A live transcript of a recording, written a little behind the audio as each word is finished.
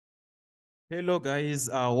Hello guys,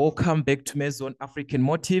 welcome back to Maison African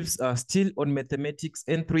Motives, still on mathematics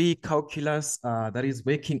N3 calculus, that is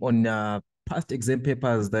working on past exam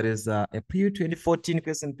papers. That is April 2014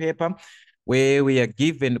 question paper, where we are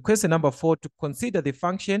given question number 4 to consider the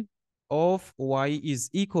function of y is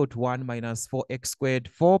equal to 1 minus 4x squared.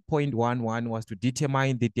 4.11 was to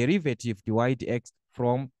determine the derivative dy dx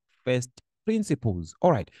from first principles.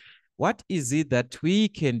 All right. What is it that we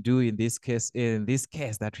can do in this case,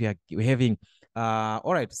 that we are having?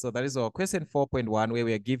 All right, so that is our question 4.1, where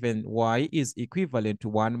we are given y is equivalent to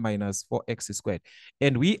 1 minus 4x squared.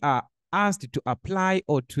 And we are asked to apply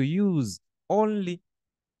or to use only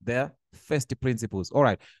the first principles. All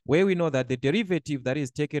right, where we know that the derivative that is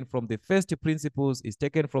taken from the first principles is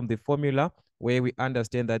taken from the formula, where we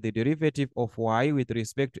understand that the derivative of y with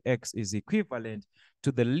respect to x is equivalent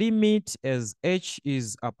to the limit as h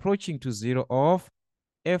is approaching to 0 of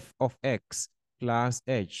f of x plus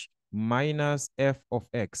h minus f of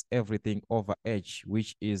x, everything over h,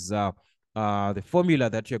 which is the formula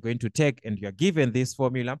that you're going to take, and you're given this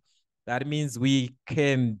formula. That means we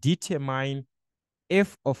can determine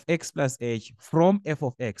f of x plus h from f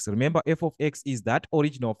of x. Remember, f of x is that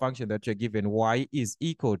original function that you're given y is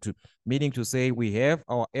equal to, meaning to say we have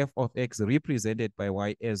our f of x represented by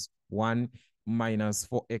y as 1 minus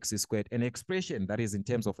 4x squared, an expression that is in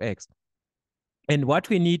terms of x. And what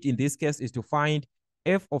we need in this case is to find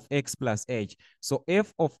f of x plus h. So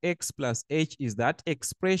f of x plus h is that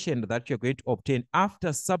expression that you're going to obtain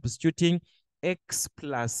after substituting x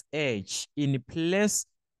plus h in place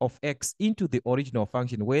of x into the original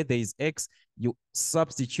function. Where there is x, you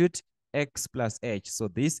substitute x plus h. So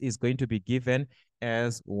this is going to be given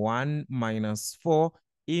as 1 minus 4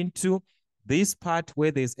 into this part where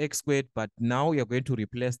there's x squared, but now you're going to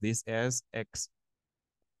replace this as x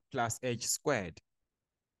plus h squared.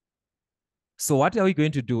 So what are we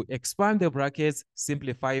going to do? Expand the brackets,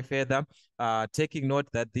 simplify further, taking note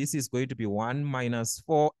that this is going to be 1 minus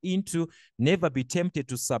 4 into, never be tempted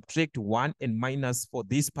to subtract 1 and minus 4.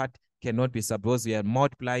 This part cannot be subtracted. We are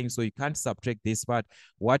multiplying, so you can't subtract this part.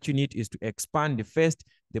 What you need is to expand first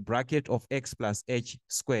the bracket of x plus h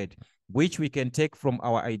squared, which we can take from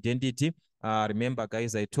our identity. Remember,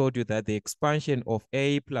 guys, I told you that the expansion of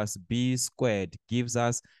a plus b squared gives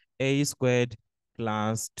us a squared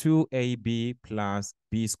plus 2ab plus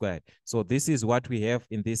b squared. So this is what we have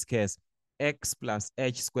in this case, x plus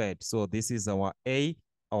h squared. So this is our a,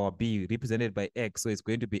 our b, represented by x. So it's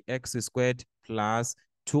going to be x squared plus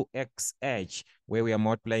 2xh, where we are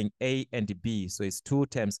multiplying a and b. So it's 2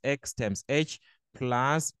 times x times h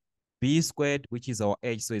plus b squared, which is our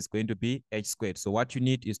h. So it's going to be h squared. So what you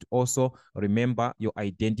need is to also remember your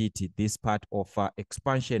identity, this part of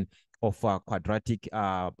expansion of quadratic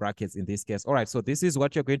brackets in this case. All right, so this is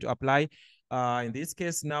what you're going to apply. In this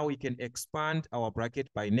case, now we can expand our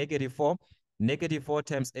bracket by -4. -4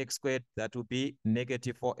 times x squared, that will be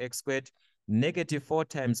 -4x squared. -4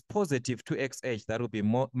 times positive 2xh, that will be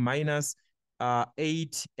minus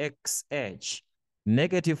 8xh.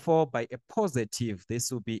 -4 by a positive,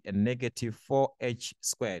 this will be a -4h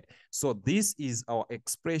squared. So this is our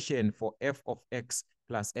expression for f of x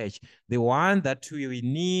plus h, the one that we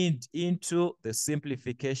need into the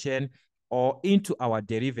simplification or into our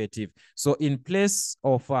derivative. So in place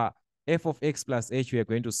of f of x plus h, we are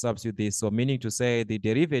going to substitute this. So meaning to say the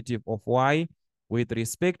derivative of y with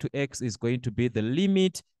respect to x is going to be the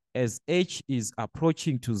limit as h is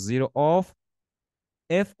approaching to 0 of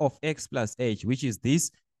f of x plus h, which is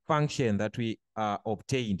this function that we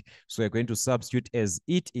obtained. So we're going to substitute as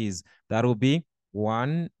it is. That will be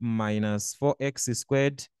 1 minus 4x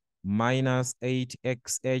squared minus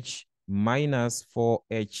 8xh minus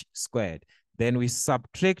 4h squared. Then we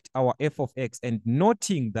subtract our f of x, and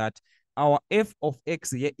noting that our f of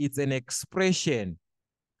x here is an expression.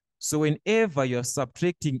 So whenever you're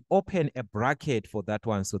subtracting, open a bracket for that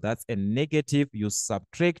one. So that's a negative. You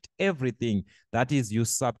subtract everything. That is, you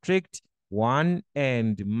subtract 1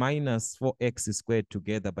 and minus 4x squared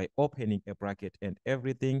together by opening a bracket, and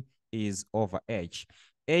everything is over h.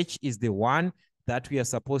 H is the one that we are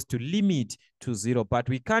supposed to limit to 0, but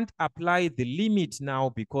we can't apply the limit now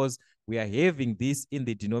because we are having this in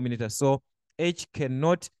the denominator. So h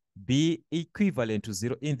cannot be equivalent to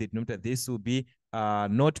 0 in the denominator. This will be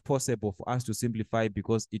not possible for us to simplify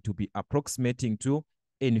because it will be approximating to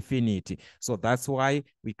infinity. So that's why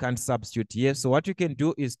we can't substitute here. So what you can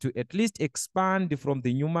do is to at least expand from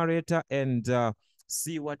the numerator and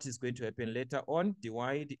see what is going to happen later on. dy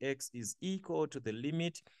dx is equal to the limit as h is approaching to 0. So let us expand 1 minus 4x squared minus 8xh minus 4h squared. Then we subtract our f of x, and noting that our f of x here is an expression. So whenever you're subtracting,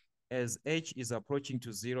 open a bracket for that one. So that's a negative. You subtract everything. That is, you subtract 1 and minus 4x squared together by opening a bracket, and everything is over h. H is the one that we are supposed to limit to 0, but we can't apply the limit now because we are having this in the denominator. So h cannot be equivalent to 0 in the denominator. This will be approximating to infinity. So that's why we can't substitute here. So what you can do is to at least expand from the numerator and see what is going to happen later on. dy dx is equal to the limit as h is approaching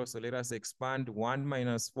to 0. So let us expand 1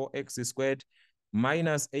 minus 4x squared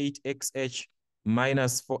minus 8xh minus 4h squared.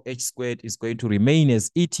 minus 4h squared is going to remain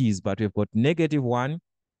as it is, but we've got negative 1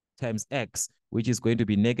 times x, which is going to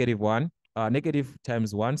be negative 1, negative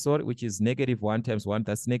times 1, sorry, which is negative 1 times 1,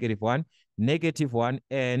 that's negative 1, negative 1,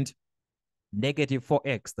 and negative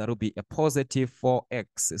 4x, that will be a positive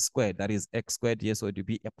 4x squared. That is x squared here, so it will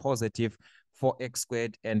be a positive 4x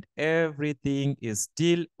squared, and everything is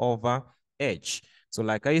still over h. So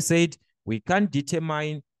like I said, we can't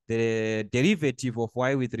determine the derivative of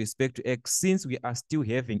y with respect to x since we are still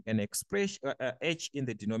having an expression h in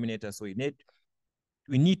the denominator. So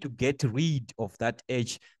we need to get rid of that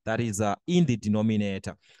h that is in the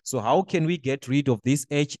denominator. So how can we get rid of this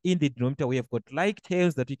h in the denominator? We have got like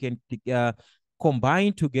terms that we can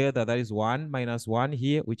combine together. That is 1 minus 1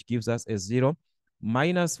 here, which gives us a 0,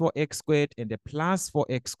 minus 4x squared and a plus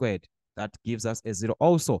 4x squared. That gives us a 0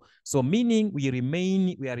 also. So meaning we are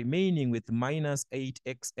remaining with minus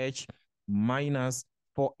 8xh minus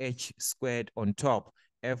 4h squared on top,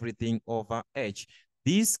 everything over h.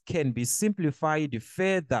 This can be simplified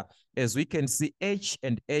further, as we can see h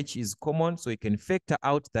and h is common, so we can factor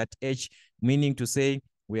out that h, meaning to say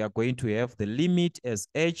we are going to have the limit as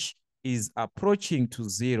h is approaching to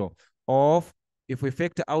 0 of, if we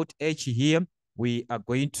factor out h here, we are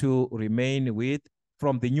going to remain with,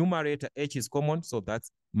 from the numerator, h is common, so that's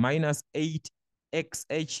minus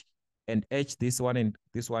 8xh, and h, this one and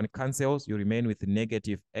this one cancels, you remain with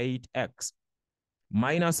negative 8x.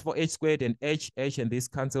 Minus 4h squared and h, and this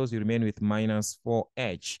cancels, you remain with minus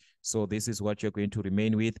 4h. So this is what you're going to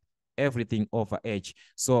remain with, everything over h.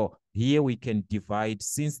 So here we can divide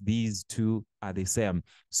since these two are the same.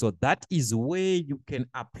 So that is where you can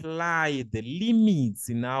apply the limits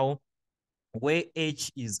now, where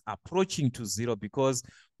h is approaching to 0, because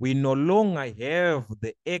we no longer have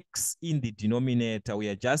the x in the denominator. We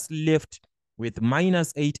are just left with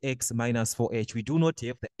minus 8x minus 4h. We do not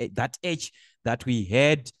have that h that we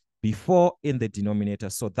had before in the denominator.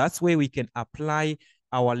 So that's where we can apply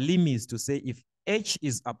our limits to say if h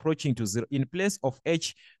is approaching to 0, in place of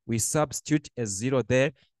h, we substitute a 0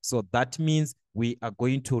 there. So that means we are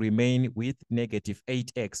going to remain with negative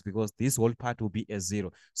 8x, because this whole part will be a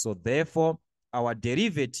 0. So therefore, our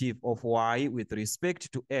derivative of y with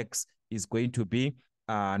respect to x is going to be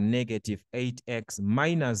negative 8x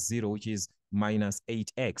minus 0, which is minus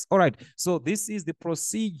 8x. All right, so this is the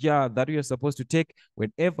procedure that you're supposed to take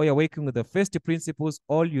whenever you're working with the first principles.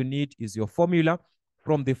 All you need is your formula.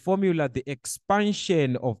 From the formula, the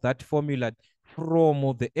expansion of that formula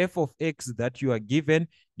from the f of x that you are given,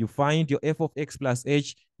 you find your f of x plus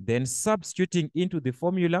h, then substituting into the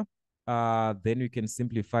formula, then we can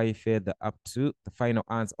simplify further up to the final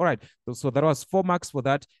answer. All right, so that was 4 marks for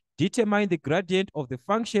that. Determine the gradient of the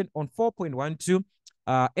function on 4.12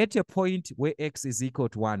 at a point where x is equal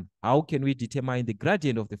to 1. How can we determine the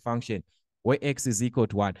gradient of the function where x is equal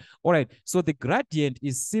to 1? All right, so the gradient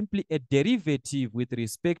is simply a derivative with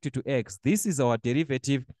respect to x. This is our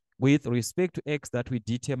derivative with respect to x that we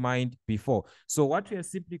determined before. So what we are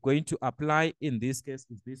simply going to apply in this case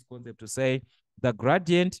is this concept to say the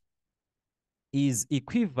gradient is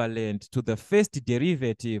equivalent to the first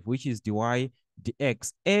derivative, which is dy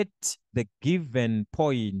dx at the given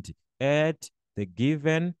point, at the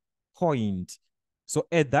given point. So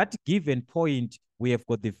at that given point, we have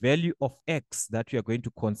got the value of x that we are going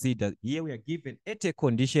to consider. Here we are given at a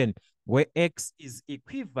condition where x is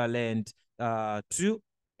equivalent to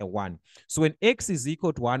a 1. So when x is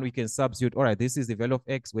equal to 1, we can substitute, all right, this is the value of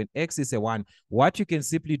x. When x is a 1, what you can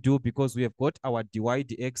simply do, because we have got our dy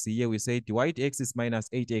dx here, we say dy dx is minus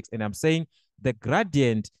 8x, and I'm saying the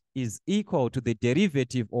gradient is equal to the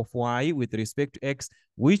derivative of y with respect to x,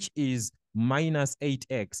 which is minus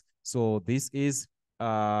 8x. So this is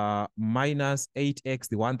minus 8x,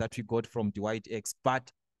 the one that we got from dy dx, but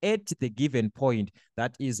at the given point,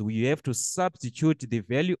 that is, we have to substitute the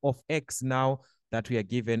value of x now that we are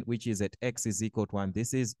given, which is at x is equal to 1.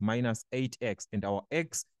 This is minus 8x, and our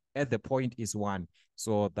x at the point is 1.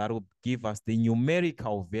 So that will give us the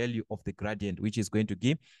numerical value of the gradient, which is going to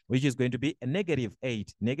be a negative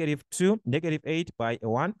 8. Negative 2, negative 8 by a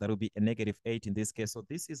 1, that will be a negative 8 in this case. So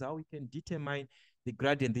this is how we can determine the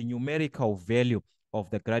gradient, the numerical value of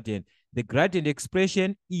the gradient. The gradient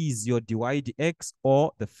expression is your dy dx,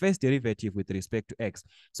 or the first derivative with respect to x.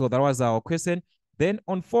 So that was our question. Then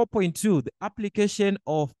on 4.2, the application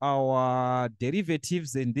of our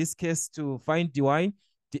derivatives, in this case, to find dy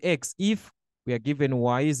dx, if we are given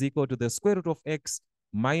y is equal to the square root of x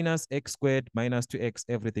minus x squared minus 2x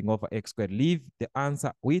everything over x squared. Leave the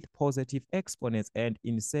answer with positive exponents and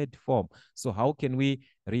in said form. So how can we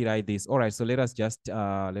rewrite this? All right, so let us just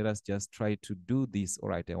try to do this. All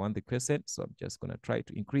right, I want the question, so I'm just going to try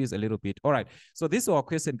to increase a little bit. All right, so this is our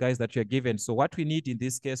question, guys, that you're given. So what we need in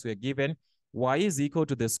this case, we're given y is equal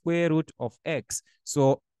to the square root of x.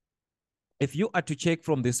 So if you are to check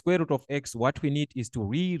from the square root of x, what we need is to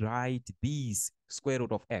rewrite this square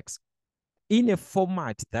root of x in a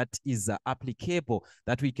format that is applicable,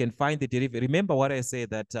 that we can find the derivative. Remember what I said,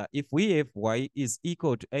 that if we have y is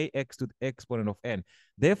equal to ax to the exponent of n,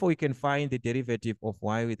 therefore we can find the derivative of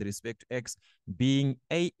y with respect to x being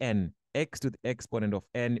an x to the exponent of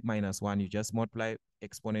n minus 1. You just multiply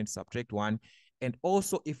exponent, subtract 1. And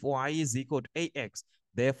also if y is equal to ax,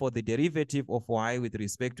 therefore the derivative of y with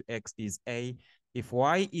respect to x is a. If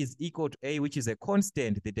y is equal to a, which is a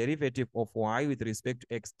constant, the derivative of y with respect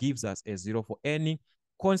to x gives us a 0 for any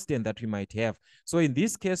constant that we might have. So in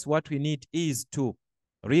this case, what we need is to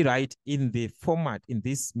rewrite in the format, in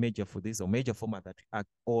this major format that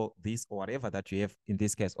or this or whatever that you have in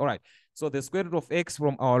this case. All right. So the square root of x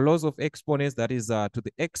from our laws of exponents, that is to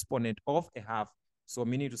the exponent of a half. So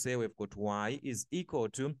meaning to say we've got y is equal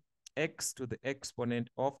to x to the exponent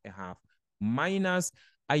of a half minus,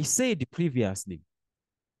 I said previously,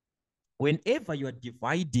 whenever you are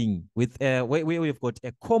dividing with where we've got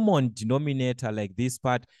a common denominator like this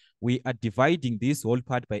part, we are dividing this whole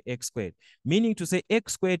part by x squared, meaning to say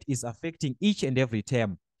x squared is affecting each and every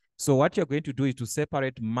term. So what you're going to do is to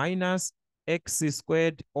separate minus x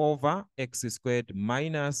squared over x squared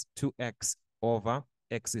minus 2x over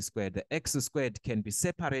x squared. The x squared can be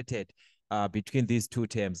separated between these two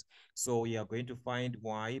terms. So we are going to find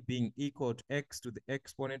y being equal to x to the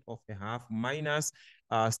exponent of a half minus,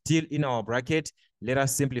 still in our bracket, let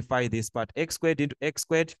us simplify this part. X squared into x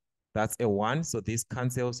squared, that's a 1. So this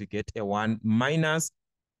cancels, you get a 1 minus,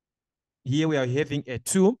 here we are having a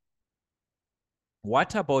 2.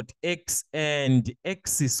 What about x and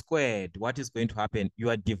x squared? What is going to happen?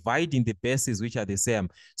 You are dividing the bases which are the same.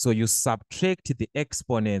 So you subtract the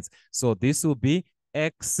exponents. So this will be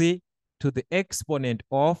x to the exponent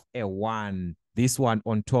of a 1. This one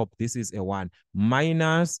on top, this is a 1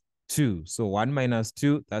 minus 2. So 1 minus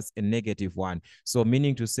 2, that's a negative 1. So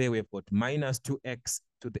meaning to say we've got minus 2x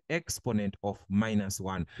to the exponent of minus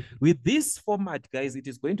 1. With this format, guys, it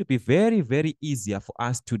is going to be very, very easier for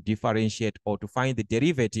us to differentiate or to find the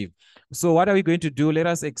derivative. So what are we going to do? Let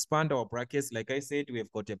us expand our brackets. Like I said,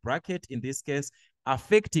 we've got a bracket in this case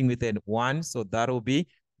affecting with a 1. So that will be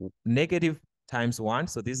negative times 1.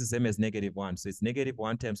 So this is the same as negative 1. So it's negative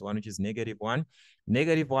 1 times 1, which is negative 1.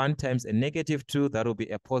 Negative 1 times a negative 2, that will be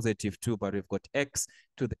a positive 2. But we've got x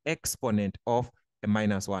to the exponent of a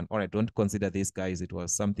minus 1. All right, don't consider this, guys. It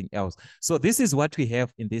was something else. So this is what we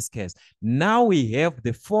have in this case. Now we have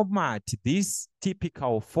the format, this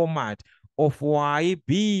typical format of y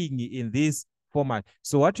being in this format.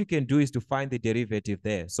 So what you can do is to find the derivative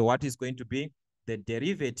there. So what is going to be the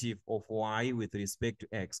derivative of y with respect to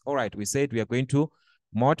x? All right, we said we are going to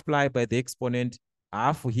multiply by the exponent.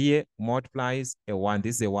 Half here multiplies a 1.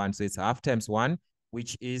 This is a 1. So it's half times 1,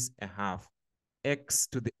 which is a half. X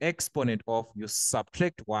to the exponent of, you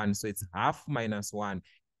subtract 1. So it's half minus 1.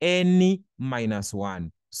 Any minus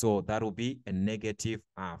 1. So that will be a negative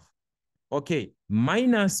half. Okay,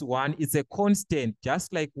 minus 1 is a constant,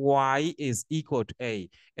 just like y is equal to a.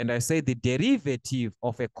 And I say the derivative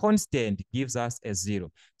of a constant gives us a 0.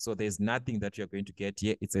 So there's nothing that you're going to get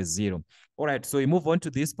here. It's a 0. All right, so we move on to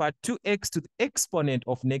this part. 2x to the exponent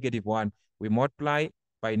of negative 1. We multiply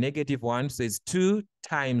by negative 1. So it's 2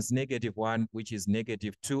 times negative 1, which is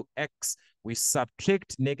negative 2x. We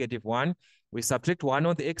subtract negative 1. We subtract 1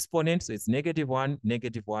 on the exponent. So it's negative 1,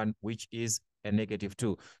 which is a negative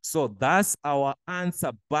 2. So that's our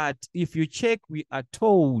answer. But if you check, we are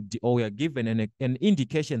told, or we are given an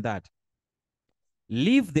indication that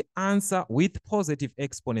leave the answer with positive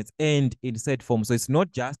exponents and in said form. So it's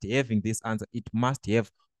not just having this answer, it must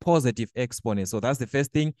have positive exponents. So that's the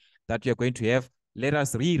first thing that you're going to have. Let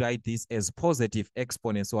us rewrite this as positive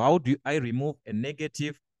exponents. So how do I remove a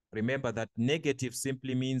negative? Remember that negative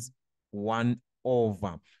simply means 1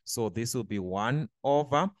 over. So this will be 1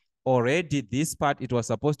 over. Already this part, it was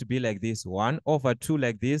supposed to be like this, 1 over 2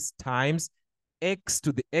 like this, times x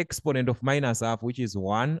to the exponent of minus half, which is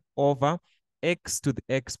 1 over x to the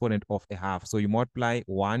exponent of a half. So you multiply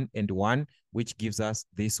 1 and 1, which gives us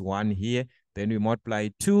this 1 here. Then we multiply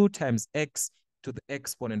 2 times x to the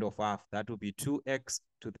exponent of half. That will be 2x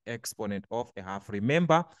to the exponent of a half.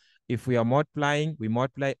 Remember, if we are multiplying, we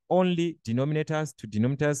multiply only denominators to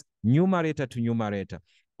denominators, numerator to numerator.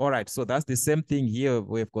 All right, so that's the same thing here.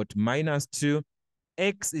 We've got minus 2.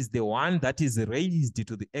 X is the one that is raised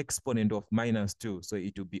to the exponent of minus 2. So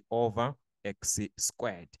it will be over x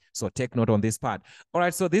squared. So take note on this part. All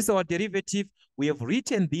right, so this is our derivative. We have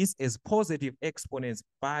written this as positive exponents,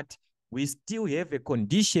 but we still have a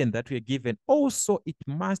condition that we're given. Also, it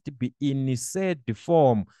must be in said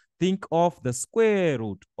form. Think of the square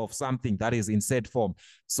root of something that is in said form.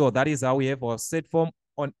 So that is how we have our said form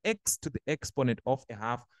on x to the exponent of a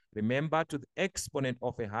half. Remember, to the exponent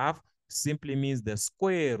of a half simply means the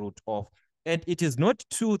square root of, and it is not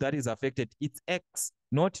 2 that is affected, it's x,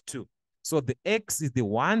 not 2. So the x is the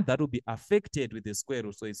one that will be affected with the square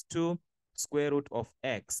root. So it's 2 square root of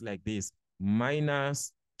x like this,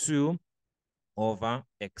 minus 2 over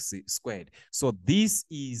x squared. So this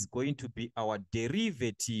is going to be our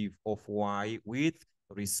derivative of y with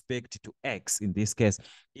respect to x in this case,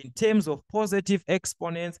 in terms of positive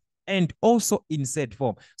exponents and also in said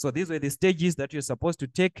form. So these were the stages that you're supposed to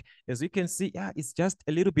take. As you can see, yeah, it's just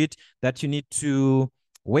a little bit that you need to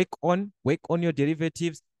work on your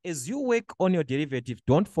derivatives. As you work on your derivative,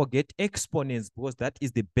 don't forget exponents, because that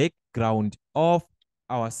is the background of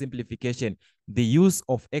our simplification, the use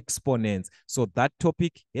of exponents. So that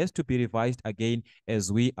topic has to be revised again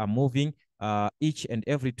as we are moving. Each and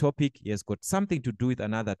every topic has got something to do with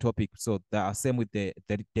another topic. So they are same with the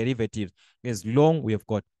derivatives. As long we have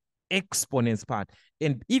got exponents part,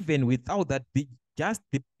 and even without that, just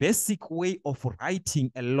the basic way of writing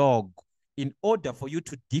a log, in order for you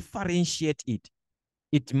to differentiate it,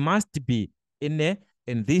 it must be in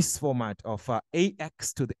this format of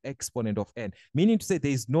ax to the exponent of n, meaning to say there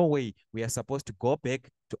is no way we are supposed to go back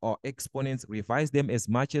to our exponents, revise them as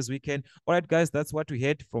much as we can. All right, guys, that's what we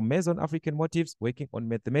had from Maison African Motives, working on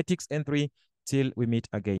mathematics N3. Till we meet again.